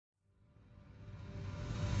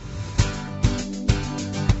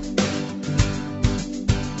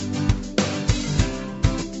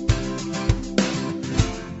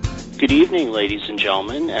evening, ladies and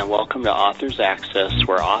gentlemen, and welcome to Authors Access,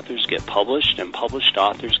 where authors get published and published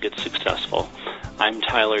authors get successful. I'm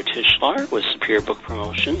Tyler Tischler with Superior Book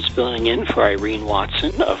Promotions, filling in for Irene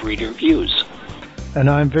Watson of Reader Views. And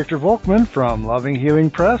I'm Victor Volkman from Loving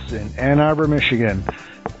Healing Press in Ann Arbor, Michigan.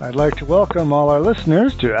 I'd like to welcome all our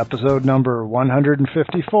listeners to episode number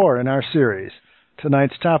 154 in our series.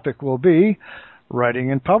 Tonight's topic will be Writing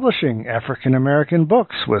and Publishing African American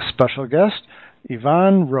Books with special guest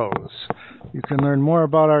Yvonne Rose. You can learn more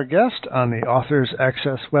about our guest on the Authors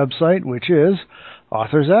Access website, which is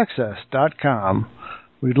authorsaccess.com.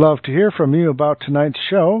 We'd love to hear from you about tonight's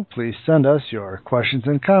show. Please send us your questions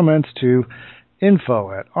and comments to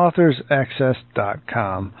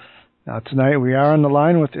info@authorsaccess.com. Now, tonight we are on the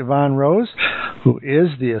line with Yvonne Rose, who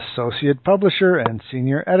is the Associate Publisher and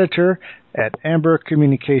Senior Editor at Amber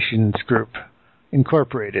Communications Group,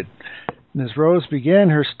 Incorporated. Ms. Rose began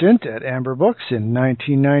her stint at Amber Books in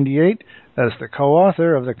 1998 as the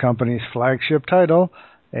co-author of the company's flagship title,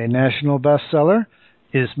 a national bestseller,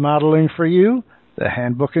 Is Modeling for You? The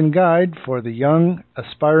Handbook and Guide for the Young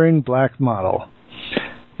Aspiring Black Model.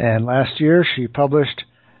 And last year she published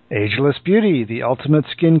Ageless Beauty, the Ultimate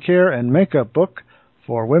Skincare and Makeup Book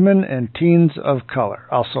for Women and Teens of Color,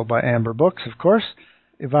 also by Amber Books, of course.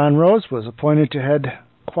 Yvonne Rose was appointed to head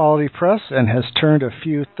Quality Press and has turned a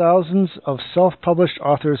few thousands of self-published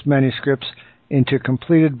authors' manuscripts into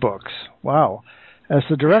completed books. Wow. As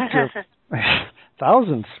the director of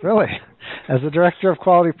thousands, really. As the director of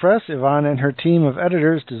Quality Press, Yvonne and her team of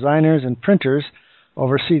editors, designers, and printers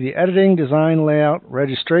oversee the editing, design, layout,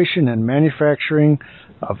 registration, and manufacturing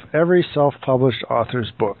of every self-published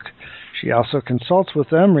author's book. She also consults with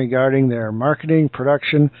them regarding their marketing,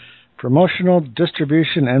 production, promotional,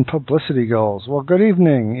 distribution, and publicity goals. Well, good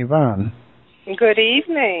evening, Yvonne. Good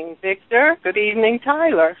evening, Victor. Good evening,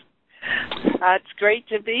 Tyler. It's great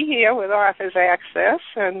to be here with Authors Access,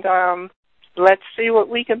 and let's see what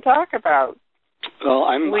we can talk about. Well,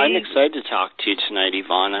 I'm excited to talk to you tonight,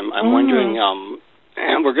 Yvonne. I'm wondering,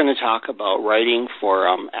 and we're going to talk about writing for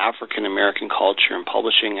African American culture and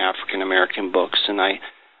publishing African American books. And I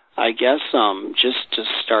guess just to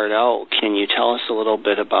start out, can you tell us a little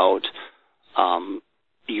bit about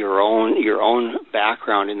your own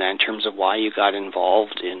background in that, in terms of why you got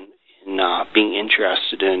involved in being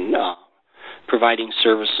interested in providing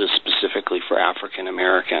services specifically for African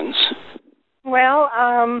Americans? Well,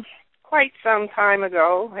 quite some time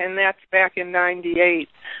ago, and that's back in '98,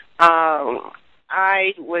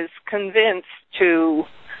 I was convinced to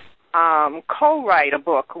co-write a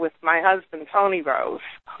book with my husband, Tony Rose,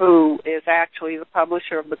 who is actually the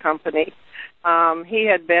publisher of the company. He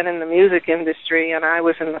had been in the music industry, and I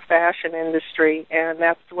was in the fashion industry, and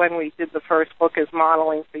that's when we did the first book, Is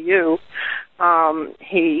Modeling for You.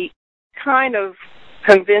 He kind of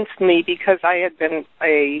convinced me, because I had been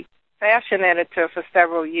a fashion editor for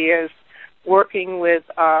several years, working with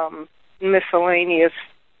miscellaneous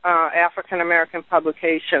African-American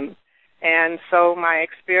publications. And so my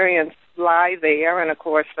experience lie there, and of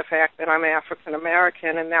course the fact that I'm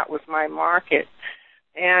African-American, and that was my market.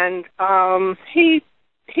 And he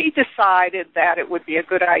decided that it would be a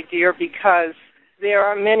good idea because there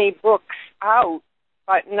are many books out,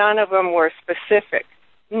 but none of them were specific.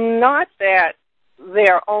 Not that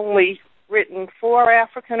they're only written for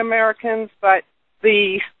African-Americans, but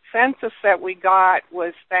the census that we got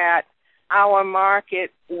was that our market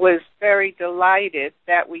was very delighted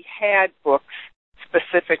that we had books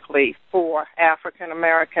specifically for African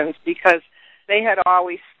Americans, because they had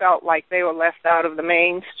always felt like they were left out of the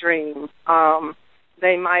mainstream.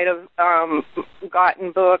 They might have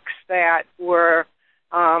gotten books that were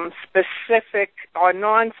specific or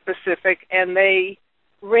non-specific, and they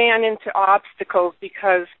ran into obstacles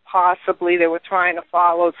because possibly they were trying to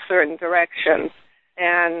follow certain directions.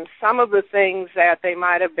 And some of the things that they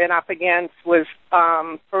might have been up against was,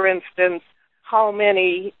 for instance, how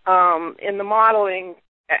many, in the modeling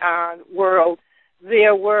world,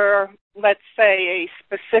 there were, let's say, a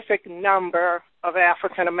specific number of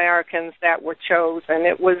African Americans that were chosen.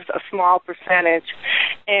 It was a small percentage.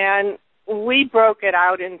 And we broke it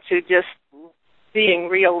out into just being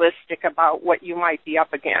realistic about what you might be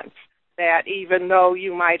up against. That even though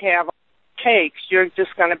you might have cakes, you're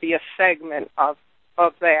just going to be a segment of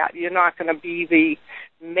that. You're not going to be the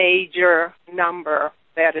major number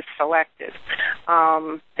that is selected.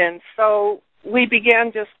 And so we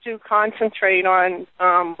began just to concentrate on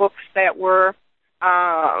books that were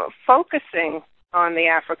focusing on the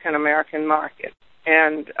African American market.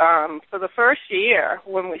 And for the first year,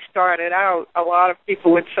 when we started out, a lot of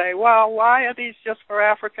people would say, well, why are these just for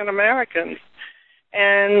African Americans?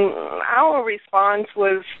 And our response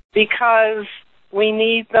was because we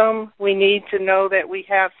need them. We need to know that we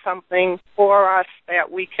have something for us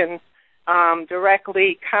that we can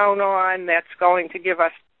directly count on that's going to give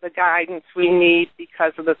us the guidance we need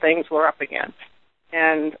because of the things we're up against.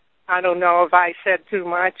 And I don't know if I said too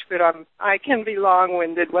much, but I can be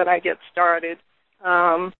long-winded when I get started.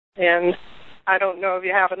 And I don't know if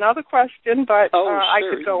you have another question, but sure. I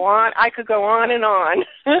could go on. I could go on and on.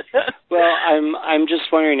 Well, I'm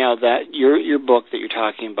just wondering now that your book that you're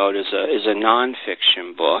talking about is a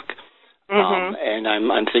nonfiction book, and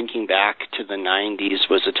I'm thinking back to the 90s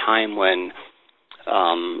was a time when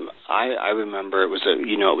I remember it was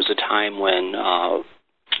a time when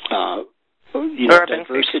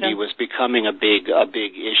diversity was becoming a big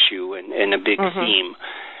issue and a big theme.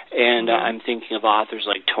 And I'm thinking of authors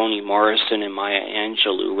like Toni Morrison and Maya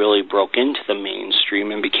Angelou who really broke into the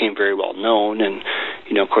mainstream and became very well known. And,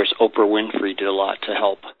 of course, Oprah Winfrey did a lot to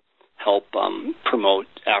help promote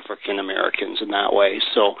African Americans in that way.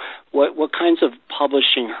 So what kinds of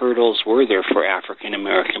publishing hurdles were there for African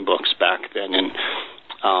American books back then? And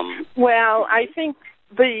well, I think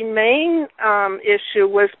the main issue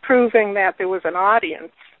was proving that there was an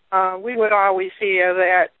audience. We would always hear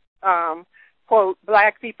that quote,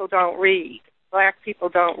 black people don't read. Black people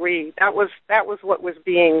don't read. That was what was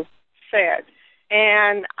being said.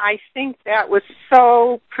 And I think that was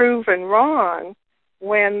so proven wrong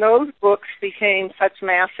when those books became such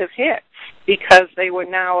massive hits because they were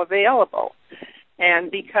now available and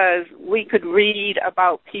because we could read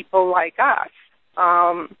about people like us.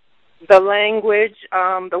 The language,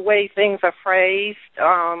 the way things are phrased,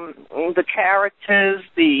 the characters,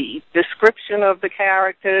 the description of the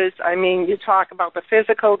characters. I mean, you talk about the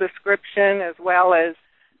physical description as well as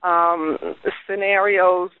the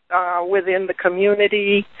scenarios within the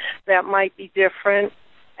community that might be different.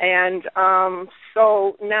 And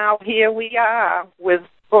so now here we are with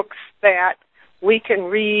books that we can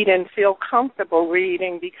read and feel comfortable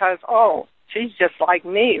reading because, oh, she's just like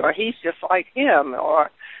me or he's just like him or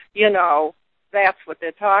that's what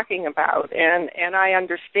they're talking about, and I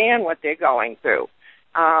understand what they're going through.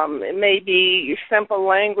 It may be simple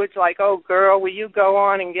language like, oh, girl, will you go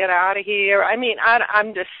on and get out of here? I mean,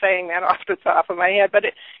 I'm just saying that off the top of my head, but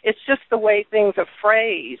it's just the way things are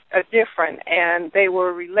phrased are different, and they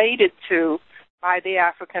were related to by the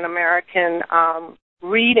African-American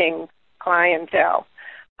reading clientele.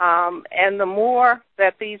 And the more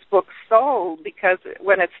that these books sold, because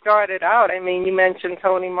when it started out, I mean, you mentioned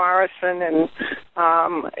Toni Morrison and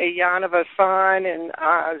Iyanla Vanzant and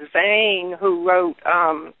Zane, who wrote,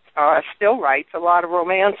 still writes a lot of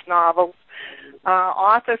romance novels.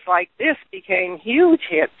 Authors like this became huge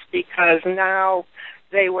hits because now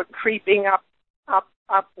they were creeping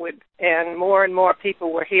upward, and more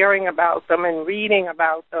people were hearing about them and reading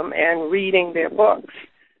about them and reading their books.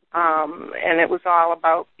 And it was all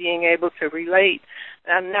about being able to relate.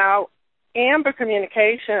 And now Amber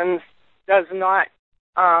Communications does not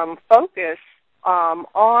focus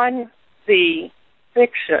on the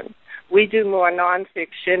fiction. We do more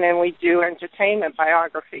nonfiction and we do entertainment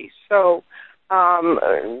biographies. So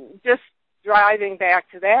just driving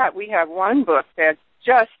back to that, we have one book that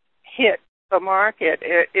just hit the market.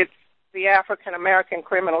 It's the African American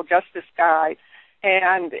Criminal Justice Guide,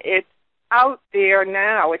 and it's out there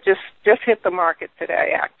now. It just hit the market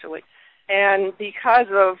today, actually. And because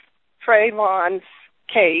of Trayvon's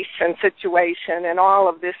case and situation and all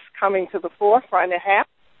of this coming to the forefront, it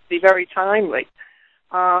happens to be very timely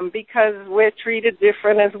because we're treated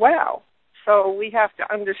different as well. So we have to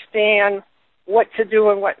understand what to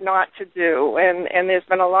do and what not to do. And there's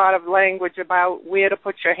been a lot of language about where to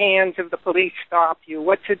put your hands if the police stop you,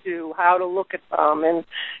 what to do, how to look at them. And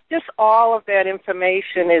just all of that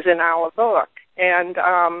information is in our book. And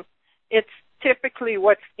it's typically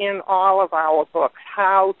what's in all of our books,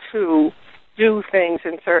 how to do things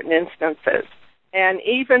in certain instances. And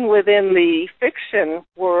even within the fiction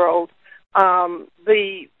world,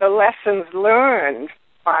 the lessons learned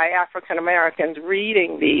by African Americans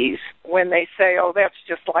reading these, when they say, oh, that's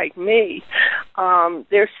just like me,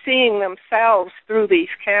 they're seeing themselves through these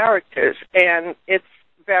characters, and it's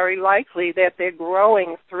very likely that they're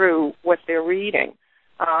growing through what they're reading.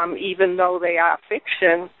 Even though they are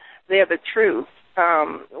fiction, they're the truth.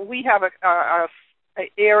 We have a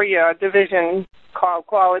area division called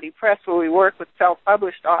Quality Press where we work with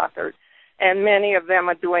self-published authors, and many of them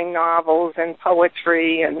are doing novels and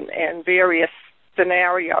poetry and various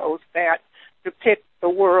scenarios that depict the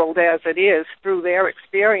world as it is through their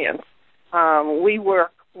experience. We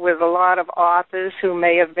work with a lot of authors who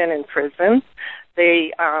may have been in prison.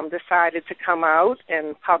 They decided to come out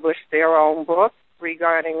and publish their own book.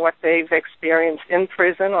 regarding what they've experienced in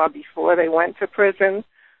prison or before they went to prison.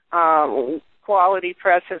 Quality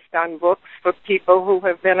Press has done books for people who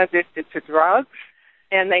have been addicted to drugs,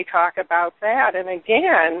 and they talk about that. And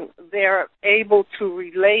again, they're able to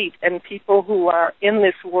relate, and people who are in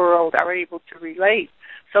this world are able to relate.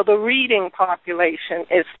 So the reading population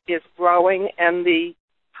is growing, and the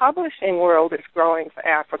publishing world is growing for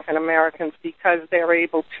African Americans because they're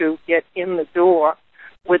able to get in the door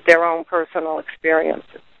with their own personal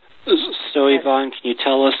experiences. So, Yvonne, can you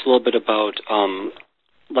tell us a little bit about,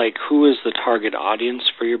 who is the target audience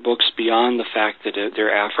for your books beyond the fact that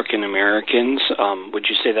they're African Americans? Would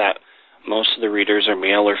you say that most of the readers are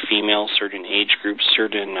male or female, certain age groups,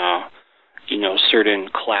 certain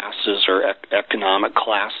classes or economic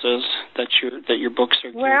classes that your books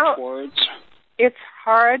are geared towards? It's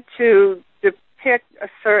hard to depict a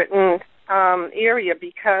certain area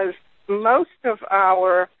because most of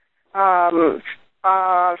our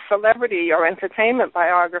celebrity or entertainment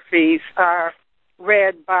biographies are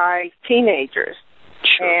read by teenagers.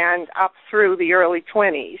 Sure. And up through the early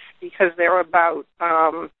 20s because they're about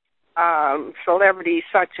celebrities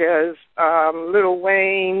such as Lil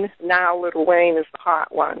Wayne. Now Lil Wayne is the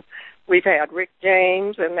hot one. We've had Rick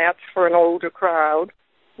James, and that's for an older crowd.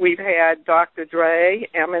 We've had Dr. Dre.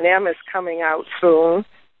 Eminem is coming out soon.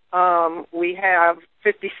 We have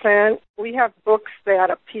 50 Cent. We have books that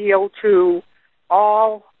appeal to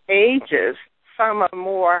all ages. Some are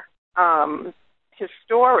more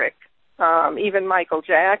historic. Even Michael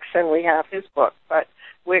Jackson, we have his book. But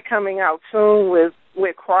we're coming out soon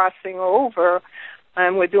we're crossing over,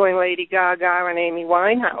 and we're doing Lady Gaga and Amy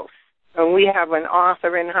Winehouse. And we have an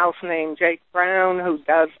author in-house named Jake Brown who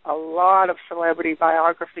does a lot of celebrity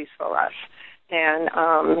biographies for us. And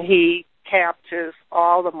he captures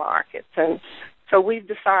all the markets. And so we've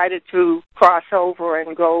decided to cross over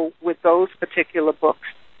and go with those particular books,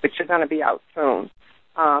 which are going to be out soon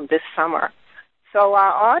this summer. So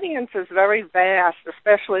our audience is very vast,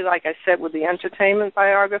 especially, like I said, with the entertainment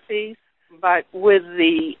biographies. But with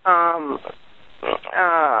the,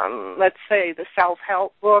 let's say, the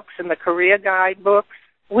self-help books and the career guide books,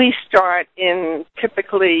 we start in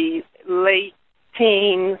typically late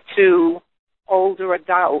teen to older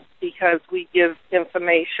adult because we give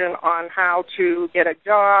information on how to get a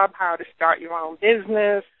job, how to start your own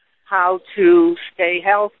business, how to stay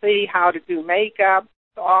healthy, how to do makeup.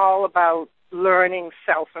 It's all about learning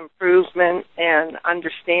self-improvement and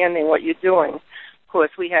understanding what you're doing. Of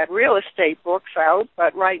course, we had real estate books out,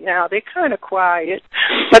 but right now they're kind of quiet,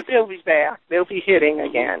 but they'll be back. They'll be hitting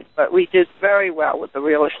again. But we did very well with the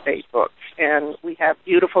real estate books, and we have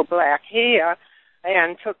Beautiful Black Hair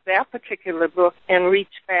and took that particular book and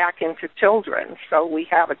reached back into children. So we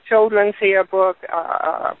have a children's hair book.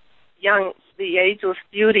 The Ageless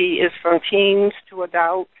Beauty is from teens to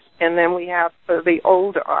adults, and then we have for the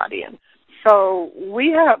older audience. So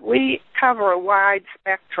we cover a wide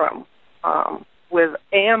spectrum with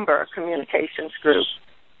Amber Communications Group.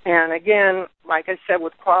 And again, like I said,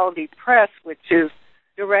 with Quality Press, which is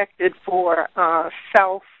directed for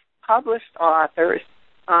self-published authors,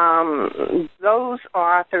 those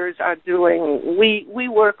authors are doing, we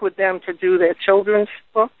work with them to do their children's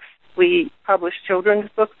books. We publish children's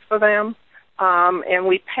books for them, and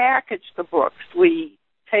we package the books. We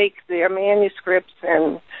take their manuscripts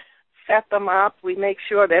and set them up. We make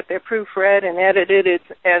sure that they're proofread and edited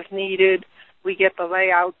as needed. We get the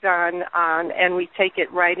layout done, and we take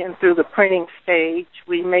it right in through the printing stage.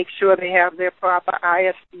 We make sure they have their proper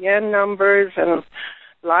ISBN numbers and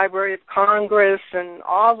Library of Congress and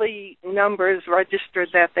all the numbers registered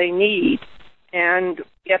that they need and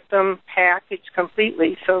get them packaged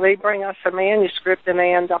completely. So they bring us a manuscript and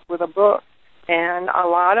they end up with a book. And a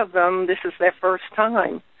lot of them, this is their first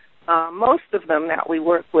time. Most of them that we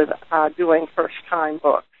work with are doing first-time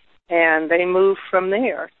books. And they move from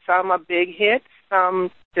there. Some are big hits, some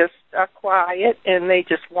just are quiet, and they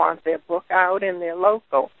just want their book out and they're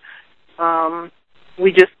local.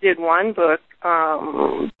 We just did one book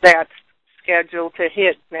that's scheduled to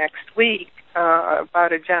hit next week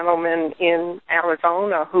about a gentleman in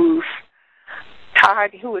Arizona who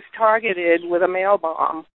was targeted with a mail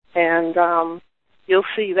bomb. And you'll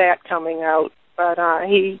see that coming out. But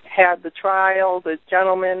he had the trial, the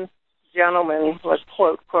gentleman was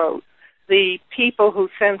quote, the people who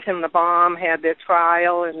sent him the bomb had their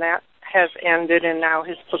trial, and that has ended, and now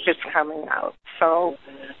his book is coming out. So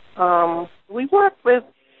we work with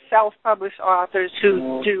self-published authors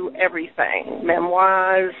who do everything,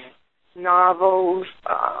 memoirs, novels,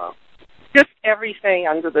 just everything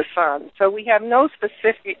under the sun. So we have no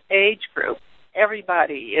specific age group.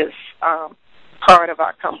 Everybody is part of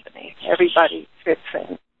our company. Everybody fits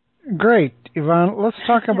in. Great. Yvonne, let's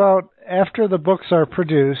talk about after the books are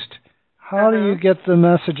produced, how do you get the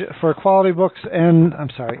message for Quality Books and,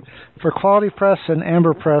 for Quality Press and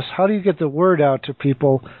Amber Press, how do you get the word out to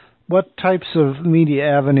people? What types of media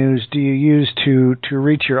avenues do you use to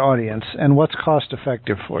reach your audience, and what's cost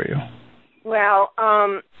effective for you? Well,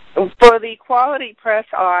 for the Quality Press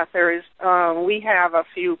authors, we have a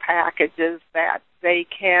few packages that they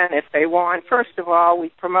can, if they want. First of all, we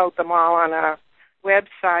promote them all on our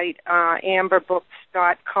website,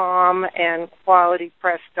 amberbooks.com and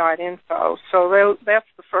qualitypress.info. So that's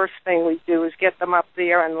the first thing we do, is get them up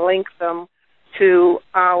there and link them to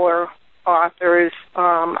our authors,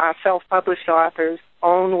 our self-published authors'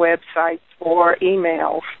 own websites or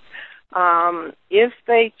emails. If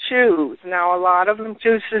they choose, now a lot of them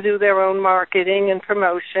choose to do their own marketing and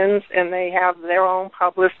promotions, and they have their own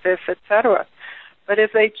publicists, etc. But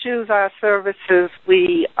if they choose our services,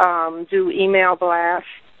 we do email blasts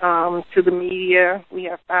to the media. We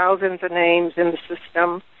have thousands of names in the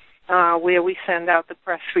system where we send out the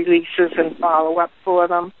press releases and follow up for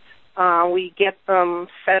them. We get them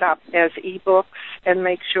set up as ebooks and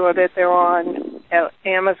make sure that they're on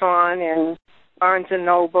Amazon and Barnes &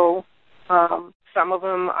 Noble. Some of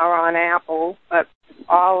them are on Apple, but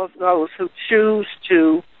all of those who choose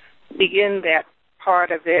to begin that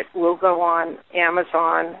part of it will go on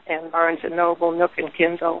Amazon and Barnes & Noble, Nook and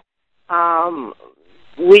Kindle.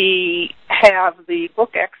 We have the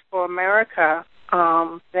Book Expo America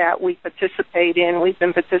that we participate in. We've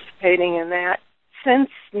been participating in that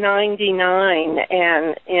since '99,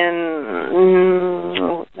 and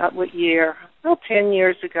in, not what year, about 10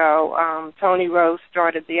 years ago, Tony Rose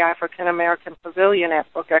started the African American Pavilion at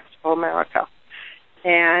Book Expo America.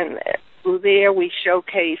 And there we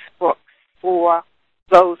showcase books for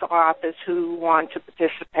those authors who want to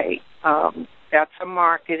participate. That's a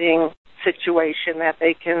marketing situation that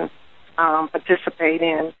they can participate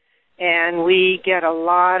in. And we get a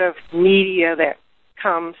lot of media that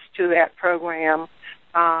comes to that program.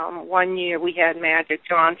 One year we had Magic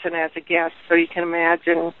Johnson as a guest, so you can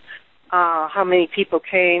imagine how many people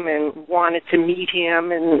came and wanted to meet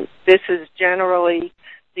him. And this is generally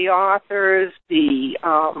the authors, the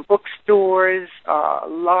bookstores, a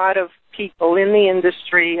lot of people in the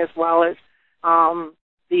industry, as well as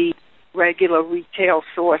the regular retail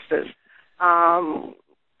sources. A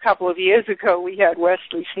couple of years ago, we had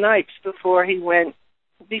Wesley Snipes before he went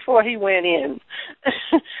in.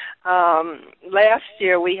 Last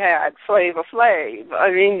year we had Flavor Flav.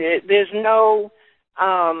 I mean, there's no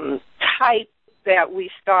type that we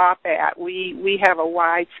stop at. We have a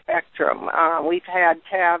wide spectrum. We've had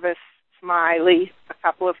Tavis Smiley a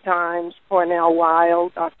couple of times, Cornell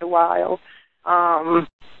Wilde, Dr. Wilde.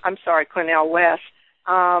 Cornell West.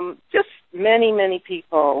 Just many, many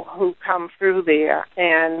people who come through there,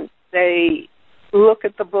 and they look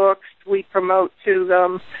at the books. We promote to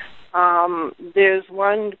them. There's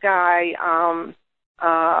one guy,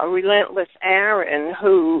 Relentless Aaron,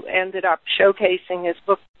 who ended up showcasing his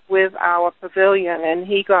book with our pavilion, and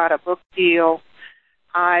he got a book deal.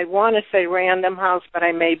 I want to say Random House, but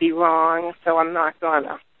I may be wrong, so I'm not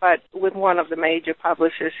gonna. But with one of the major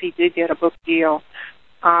publishers, he did get a book deal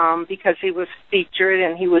because he was featured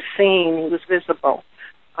and he was seen, he was visible.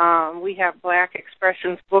 We have Black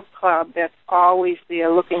Expressions Book Club that's always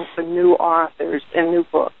there looking for new authors and new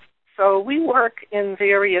books. So we work in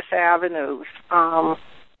various avenues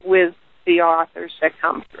with the authors that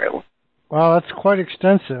come through. Well, that's quite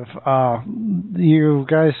extensive. You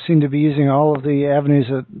guys seem to be using all of the avenues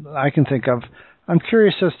that I can think of. I'm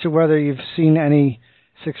curious as to whether you've seen any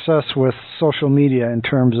success with social media in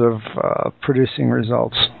terms of producing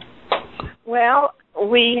results. Well,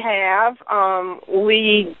 we have.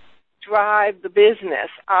 We drive the business.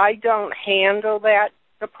 I don't handle that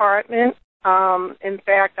department. In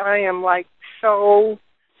fact, I am so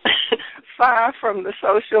far from the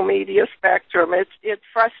social media spectrum. It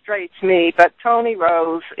frustrates me, but Tony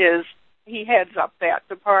Rose he heads up that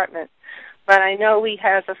department. But I know he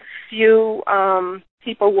has a few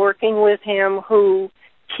people working with him who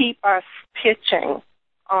keep us pitching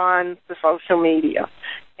on the social media.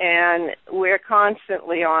 And we're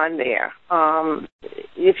constantly on there.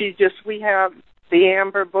 We have the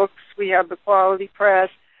Amber Books, we have the Quality Press,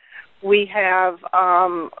 we have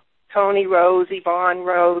Tony Rose, Yvonne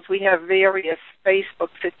Rose, we have various Facebook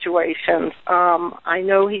situations. I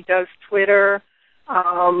know he does Twitter.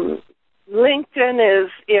 LinkedIn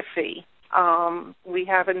is iffy. We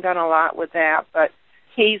haven't done a lot with that, but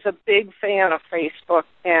he's a big fan of Facebook,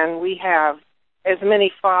 and we have as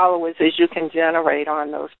many followers as you can generate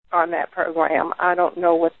on that program. I don't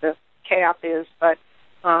know what the cap is, but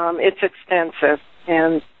it's extensive,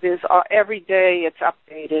 and there's every day it's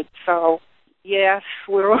updated. So, yes,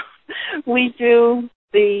 we do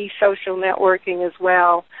the social networking as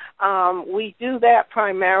well. We do that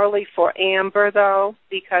primarily for AMBER, though,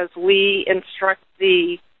 because we instruct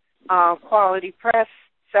the Quality Press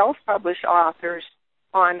self-published authors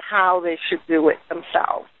on how they should do it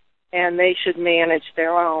themselves, and they should manage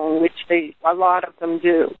their own, which a lot of them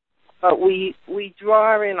do. But we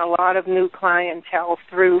draw in a lot of new clientele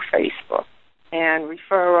through Facebook and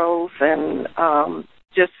referrals and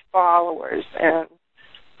just followers and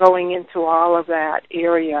going into all of that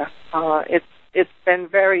area. It's been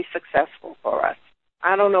very successful for us.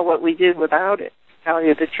 I don't know what we did without it, to tell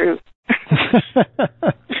you the truth.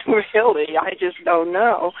 Really, I just don't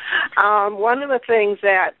know. One of the things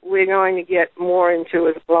that we're going to get more into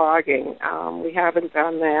is blogging. We haven't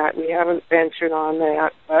done that. We haven't ventured on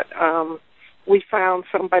that, but we found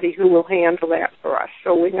somebody who will handle that for us.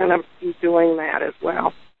 So we're going to be doing that as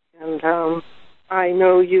well. And I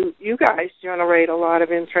know you guys generate a lot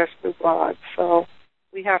of interest with blogs, so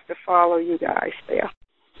we have to follow you guys there.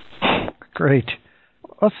 Great.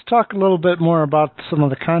 Let's talk a little bit more about some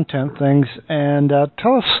of the content things, and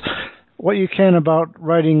tell us what you can about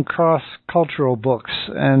writing cross-cultural books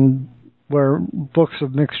and where books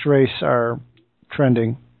of mixed race are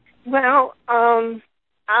trending. Well,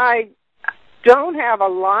 I don't have a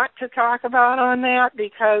lot to talk about on that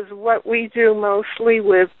because what we do mostly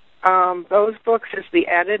with those books is the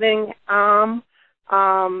editing.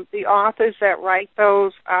 The authors that write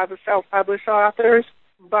those are the self-published authors,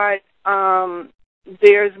 but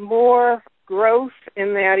there's more growth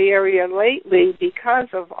in that area lately because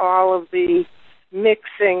of all of the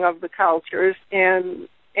mixing of the cultures and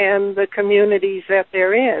the communities that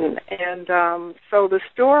they're in. And so the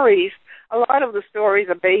stories, a lot of the stories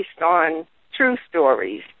are based on true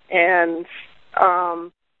stories. And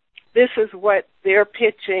this is what they're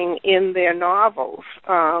pitching in their novels.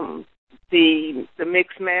 The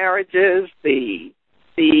mixed marriages, the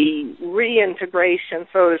reintegration,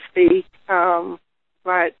 so to speak,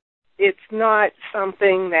 but it's not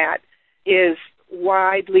something that is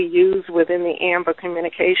widely used within the AMBER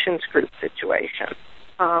Communications Group situation.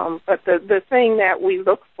 But the thing that we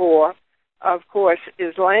look for, of course,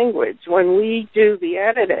 is language. When we do the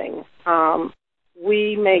editing,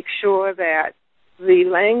 we make sure that the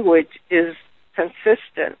language is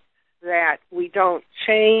consistent, that we don't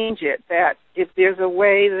change it, that if there's a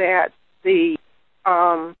way that the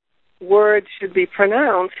word should be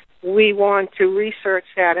pronounced, we want to research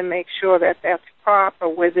that and make sure that that's proper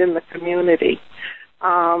within the community.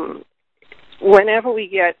 Whenever we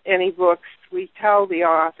get any books, we tell the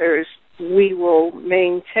authors we will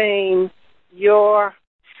maintain your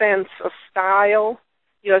sense of style,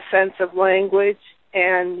 your sense of language,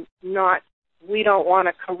 and we don't want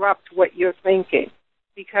to corrupt what you're thinking.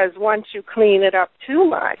 Because once you clean it up too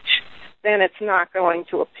much, then it's not going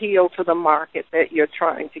to appeal to the market that you're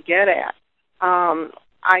trying to get at.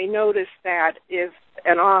 I noticed that if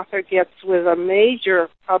an author gets with a major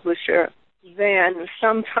publisher, then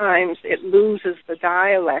sometimes it loses the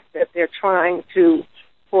dialect that they're trying to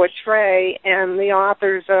portray, and the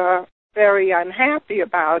authors are very unhappy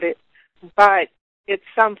about it. But it's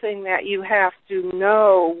something that you have to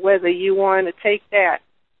know whether you want to take that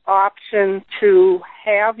option to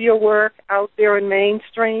have your work out there in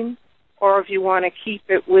mainstream, or if you want to keep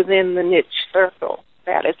it within the niche circle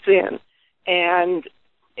that it's in. And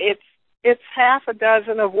it's half a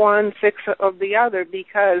dozen of one, six of the other,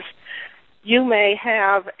 because you may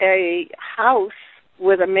have a house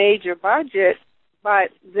with a major budget, but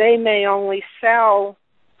they may only sell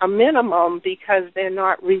a minimum because they're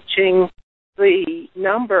not reaching the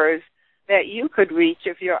numbers that you could reach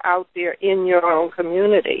if you're out there in your own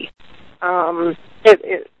community. I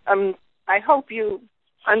hope you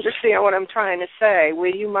understand what I'm trying to say,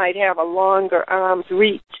 where you might have a longer arm's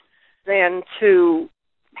reach than to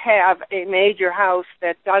have a major house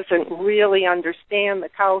that doesn't really understand the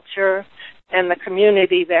culture and the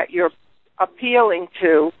community that you're appealing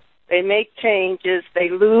to. They make changes, they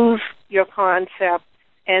lose your concept,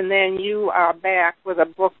 and then you are back with a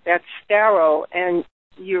book that's sterile and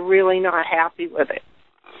you're really not happy with it.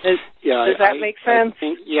 Does that make sense?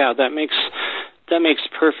 That makes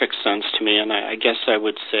perfect sense to me, and I guess I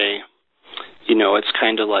would say, it's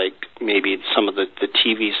kind of like maybe some of the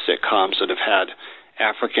TV sitcoms that have had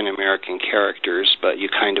African American characters, but you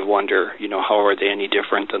kind of wonder, how are they any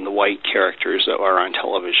different than the white characters that are on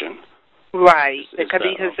television? Right, because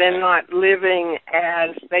they're not living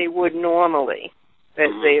as they would normally.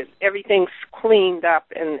 Everything's cleaned up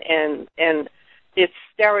and it's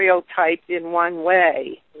stereotyped in one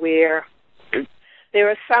way, where there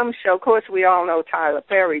are some shows, of course we all know Tyler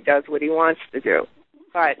Perry does what he wants to do,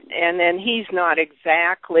 and then he's not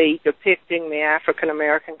exactly depicting the African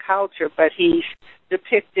American culture, but he's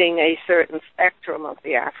depicting a certain spectrum of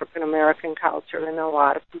the African American culture, and a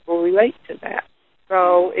lot of people relate to that.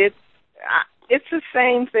 So it's the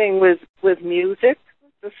same thing with music,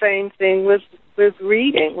 the same thing with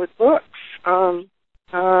reading, with books. Well,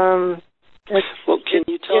 can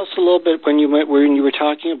you tell us a little bit when you were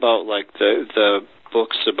talking about like the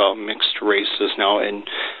books about mixed races now, and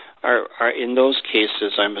are in those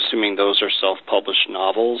cases, I'm assuming those are self-published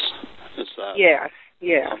novels? Is that? Yes.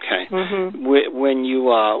 Yeah. Okay. Mm-hmm. When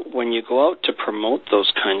you go out to promote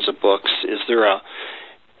those kinds of books, is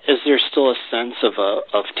there still a sense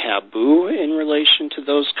of taboo in relation to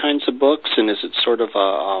those kinds of books, and is it sort of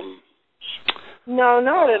a No,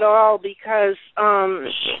 not at all, because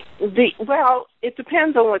it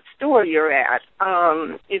depends on what store you're at.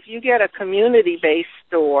 If you get a community-based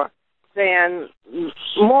store, then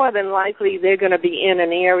more than likely they're going to be in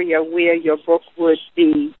an area where your book would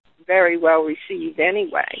be very well received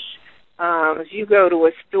anyway. If you go to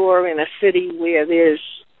a store in a city where there's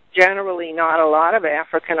generally not a lot of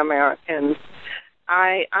African Americans,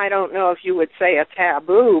 I don't know if you would say a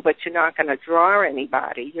taboo, but you're not going to draw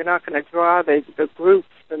anybody. You're not going to draw the groups,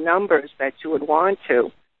 the numbers that you would want to.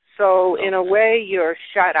 So in a way, you're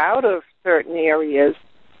shut out of certain areas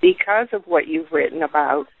because of what you've written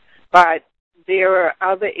about, but there are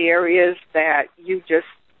other areas that you just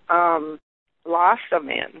lost them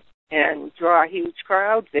in and draw huge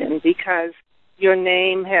crowds in because your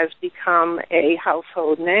name has become a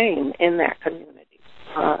household name in that community.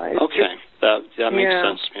 Okay, that makes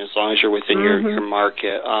sense to me, as long as you're within your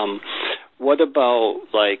market. What about,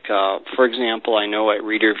 like, for example, I know at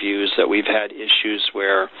Reader Views that we've had issues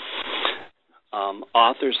where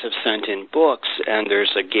authors have sent in books and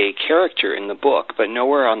there's a gay character in the book, but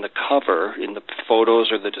nowhere on the cover, in the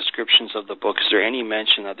photos or the descriptions of the book, is there any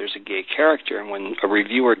mention that there's a gay character. And when a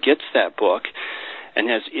reviewer gets that book and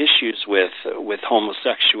has issues with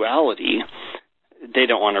homosexuality, they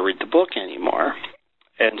don't want to read the book anymore.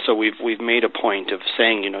 And so we've made a point of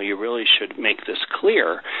saying, you really should make this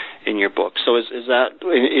clear in your book. So is that,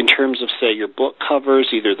 in terms of, say, your book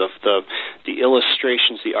covers, either the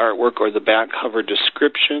illustrations, the artwork, or the back cover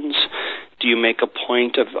descriptions, do you make a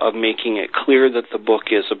point of making it clear that the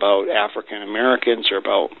book is about African Americans or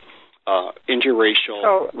about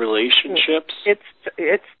interracial relationships?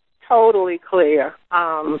 It's totally clear.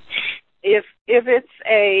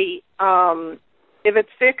 If it's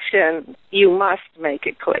fiction, you must make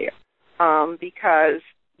it clear, because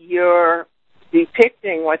you're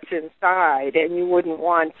depicting what's inside, and you wouldn't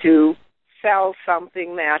want to sell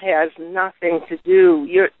something that has nothing to do.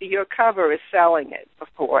 Your cover is selling it, of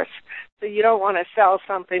course, so you don't want to sell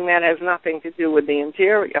something that has nothing to do with the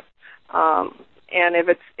interior. And if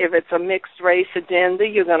it's a mixed race agenda,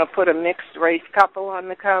 you're going to put a mixed race couple on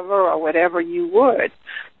the cover or whatever you would,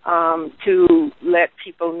 to let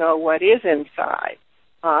people know what is inside.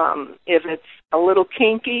 If it's a little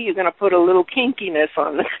kinky, you're going to put a little kinkiness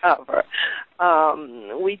on the cover.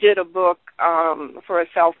 We did a book for a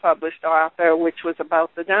self-published author which was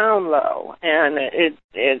about the down low, and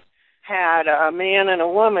it had a man and a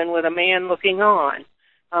woman with a man looking on.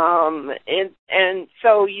 And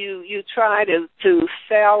so you try to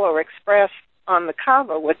sell or express on the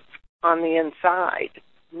cover what's on the inside,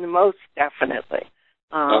 most definitely.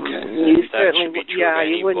 You that should be true of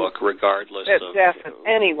any book, regardless of...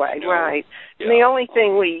 Anyway, right. Yeah. And the only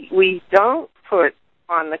thing we don't put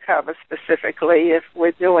on the cover specifically, if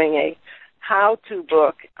we're doing a how-to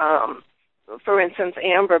book, for instance,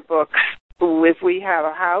 Amber books, if we have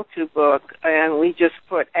a how-to book and we just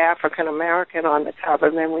put African American on the cover,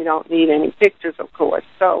 then we don't need any pictures, of course.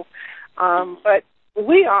 So, but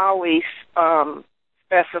we always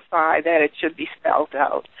specify that it should be spelled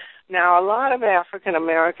out. Now, a lot of African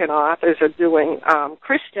American authors are doing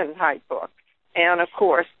Christian type books, and of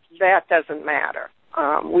course that doesn't matter.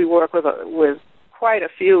 We work with quite a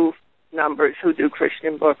few numbers who do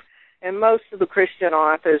Christian books, and most of the Christian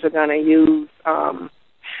authors are going to use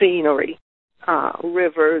scenery.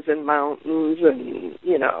 Rivers and mountains and,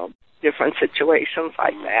 different situations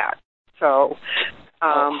like that. So,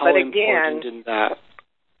 but again... In that?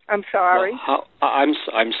 I'm sorry? Well, I'm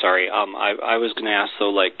sorry. I was going to ask, though,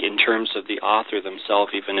 like, in terms of the author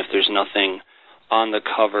themselves, even if there's nothing on the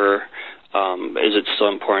cover, is it still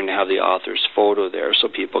important to have the author's photo there so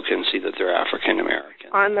people can see that they're African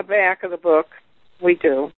American? On the back of the book, we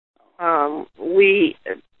do.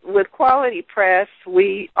 with Quality Press,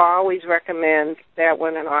 we always recommend that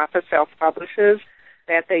when an author self-publishes,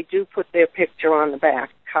 that they do put their picture on the back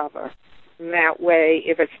cover. And that way,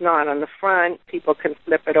 if it's not on the front, people can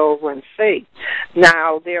flip it over and see.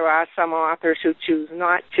 Now, there are some authors who choose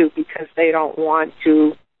not to because they don't want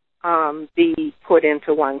to be put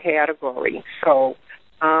into one category. So,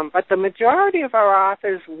 but the majority of our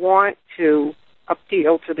authors want to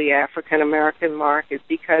appeal to the African American market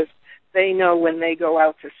because they know when they go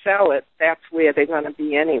out to sell it, that's where they're going to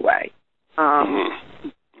be anyway.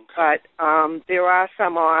 But there are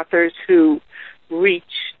some authors who reach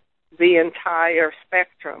the entire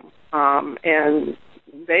spectrum, and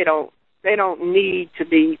they don't need to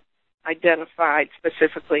be identified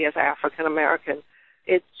specifically as African American.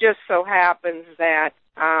 It just so happens that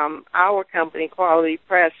our company, Quality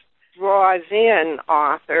Press, draws in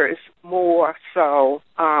authors more so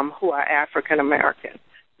who are African American.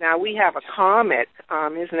 Now, we have a comic.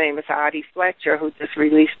 His name is Artie Fletcher, who just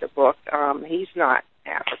released a book. He's not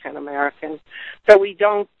African American. So we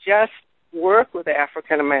don't just work with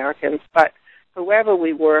African Americans, but whoever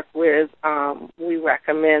we work with, we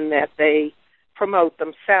recommend that they promote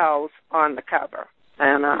themselves on the cover.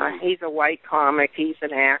 And he's a white comic. He's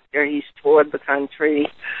an actor. He's toured the country.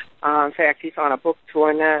 In fact, he's on a book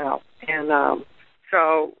tour now. And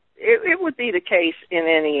so it would be the case in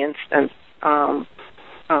any instance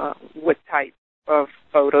what type of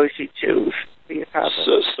photos you choose for your cover.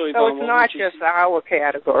 So Yvonne, it's not just our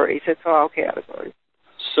categories. It's all categories.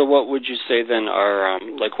 So what would you say then are,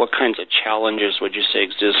 what kinds of challenges would you say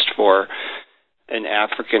exist for an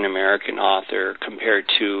African American author compared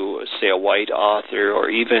to, say, a white author, or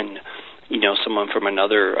even, someone from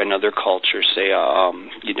another culture, say, a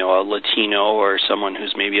Latino or someone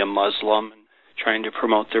who's maybe a Muslim trying to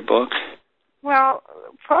promote their book? Well,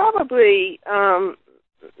 probably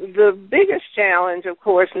the biggest challenge, of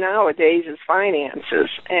course, nowadays is finances,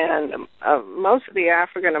 and most of the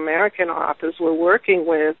African American authors we're working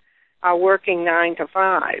with are working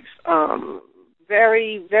 9-to-5s.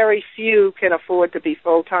 Very, very few can afford to be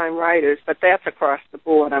full-time writers, but that's across the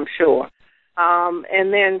board, I'm sure.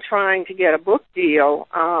 And then trying to get a book deal,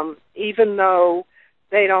 even though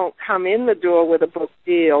they don't come in the door with a book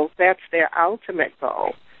deal, that's their ultimate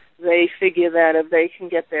goal. They figure that if they can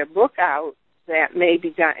get their book out, that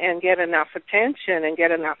maybe and get enough attention and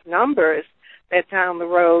get enough numbers, that down the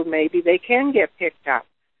road maybe they can get picked up.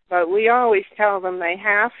 But we always tell them they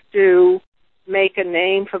have to make a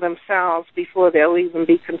name for themselves before they'll even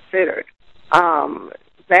be considered.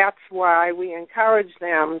 That's why we encourage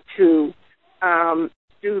them to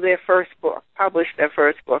do their first book, publish their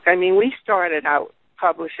first book. I mean, we started out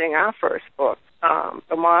publishing our first book.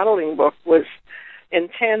 The modeling book was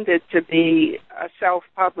intended to be a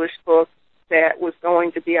self-published book that was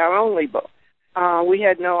going to be our only book. We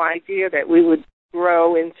had no idea that we would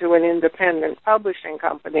grow into an independent publishing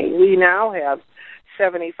company. We now have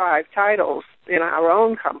 75 titles in our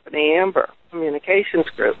own company, Amber Communications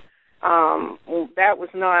Group. That was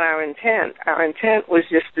not our intent. Our intent was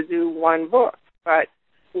just to do one book, but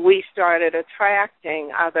we started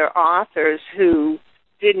attracting other authors who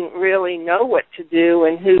didn't really know what to do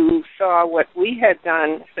and who saw what we had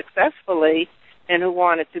done successfully and who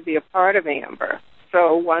wanted to be a part of Amber.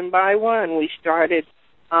 So one by one, we started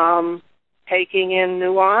taking in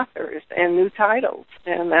new authors and new titles,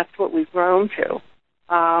 and that's what we've grown to.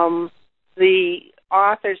 The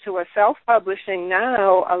authors who are self-publishing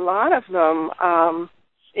now, a lot of them,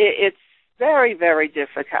 it's very, very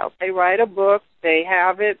difficult. They write a book, they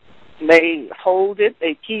have it, they hold it,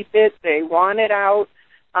 they keep it, they want it out.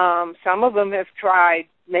 Some of them have tried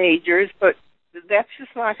majors, but that's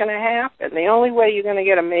just not going to happen. The only way you're going to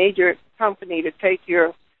get a major company to take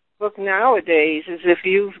your book nowadays is if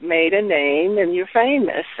you've made a name and you're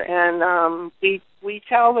famous. And we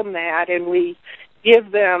tell them that, and we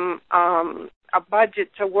give them a budget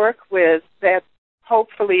to work with that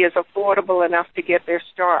hopefully is affordable enough to get their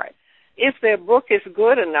start. If their book is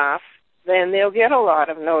good enough, then they'll get a lot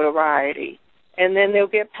of notoriety. And then they'll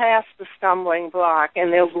get past the stumbling block,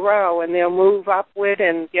 and they'll grow, and they'll move upward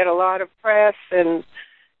and get a lot of press. And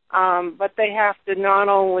but they have to not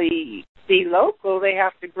only be local, they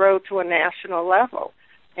have to grow to a national level.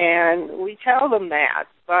 And we tell them that.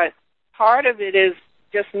 But part of it is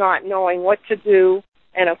just not knowing what to do,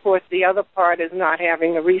 and, of course, the other part is not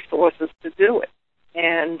having the resources to do it.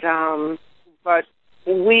 And but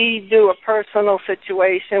we do a personal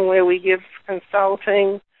situation where we give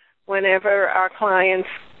consulting. Whenever our clients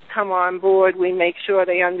come on board, we make sure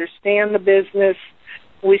they understand the business.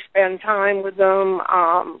 We spend time with them,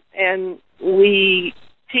 and we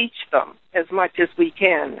teach them as much as we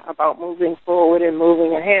can about moving forward and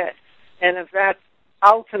moving ahead. And if that's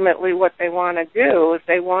ultimately what they want to do, if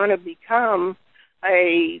they want to become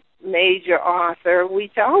a major author, we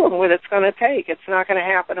tell them what it's going to take. It's not going to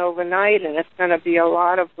happen overnight, and it's going to be a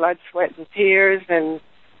lot of blood, sweat, and tears, and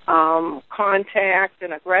contact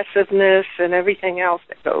and aggressiveness and everything else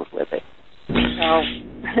that goes with it. So,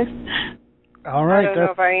 all right. I don't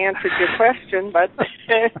know if I answered your question, but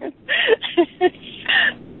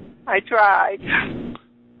I tried.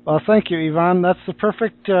 Well, thank you, Yvonne. That's the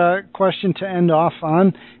perfect question to end off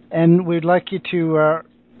on, and we'd like you to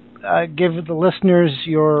give the listeners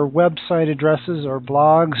your website addresses or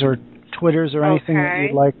blogs or Twitters or anything that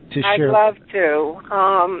you'd like to share. I'd love to.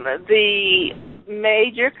 The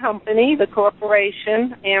major company, the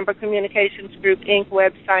corporation, Amber Communications Group, Inc.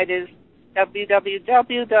 website is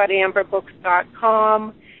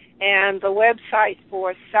www.amberbooks.com, and the website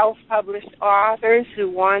for self-published authors who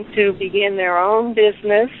want to begin their own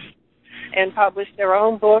business and publish their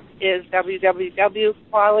own book is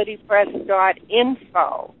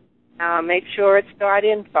www.qualitypress.info. Make sure it's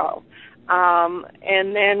 .info.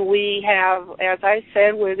 And then we have, as I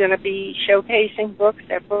said, we're going to be showcasing books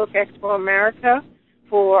at Book Expo America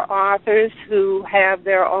for authors who have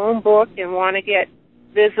their own book and want to get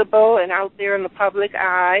visible and out there in the public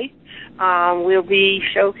eye. We'll be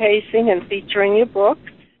showcasing and featuring your books.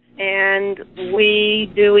 And we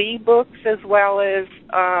do e-books as well as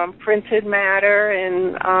printed matter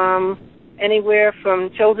and anywhere from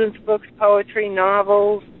children's books, poetry,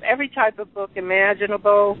 novels, every type of book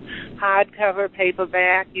imaginable, hardcover,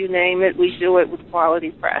 paperback, you name it, we do it with Quality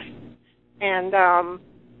Press. And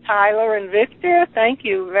Tyler and Victor, thank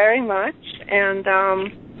you very much. And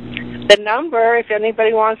the number, if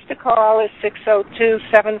anybody wants to call, is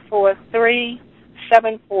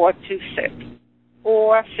 602-743-7426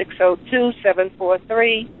 or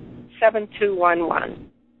 602-743-7211.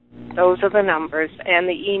 Those are the numbers. And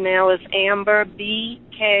the email is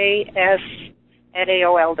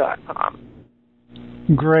amberbks@aol.com.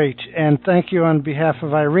 Great. And thank you on behalf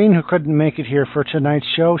of Irene, who couldn't make it here for tonight's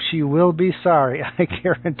show. She will be sorry, I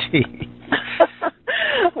guarantee.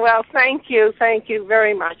 Well, thank you. Thank you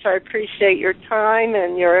very much. I appreciate your time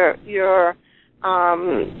and your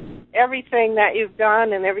everything that you've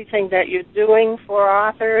done and everything that you're doing for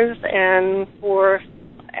authors and for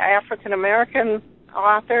African American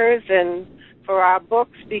authors and for our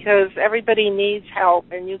books, because everybody needs help,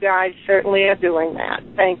 and you guys certainly are doing that.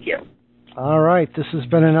 Thank you. All right. This has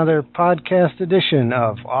been another podcast edition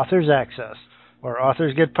of Authors Access, where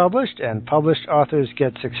authors get published and published authors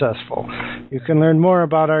get successful. You can learn more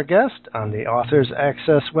about our guest on the Authors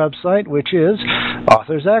Access website, which is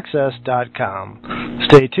authorsaccess.com.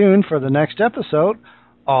 Stay tuned for the next episode,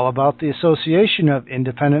 all about the Association of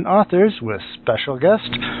Independent Authors, with special guest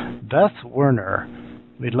Beth Werner.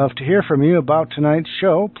 We'd love to hear from you about tonight's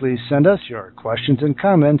show. Please send us your questions and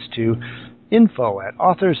comments to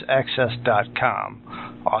info@authorsaccess.com.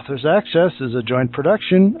 Authors Access is a joint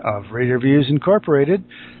production of Reader Views Incorporated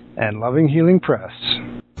and Loving Healing Press.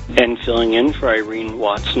 And filling in for Irene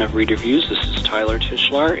Watson of Reader Views, this is Tyler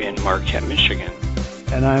Tischler in Marquette, Michigan.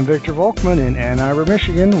 And I'm Victor Volkman in Ann Arbor,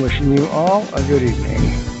 Michigan, wishing you all a good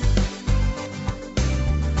evening.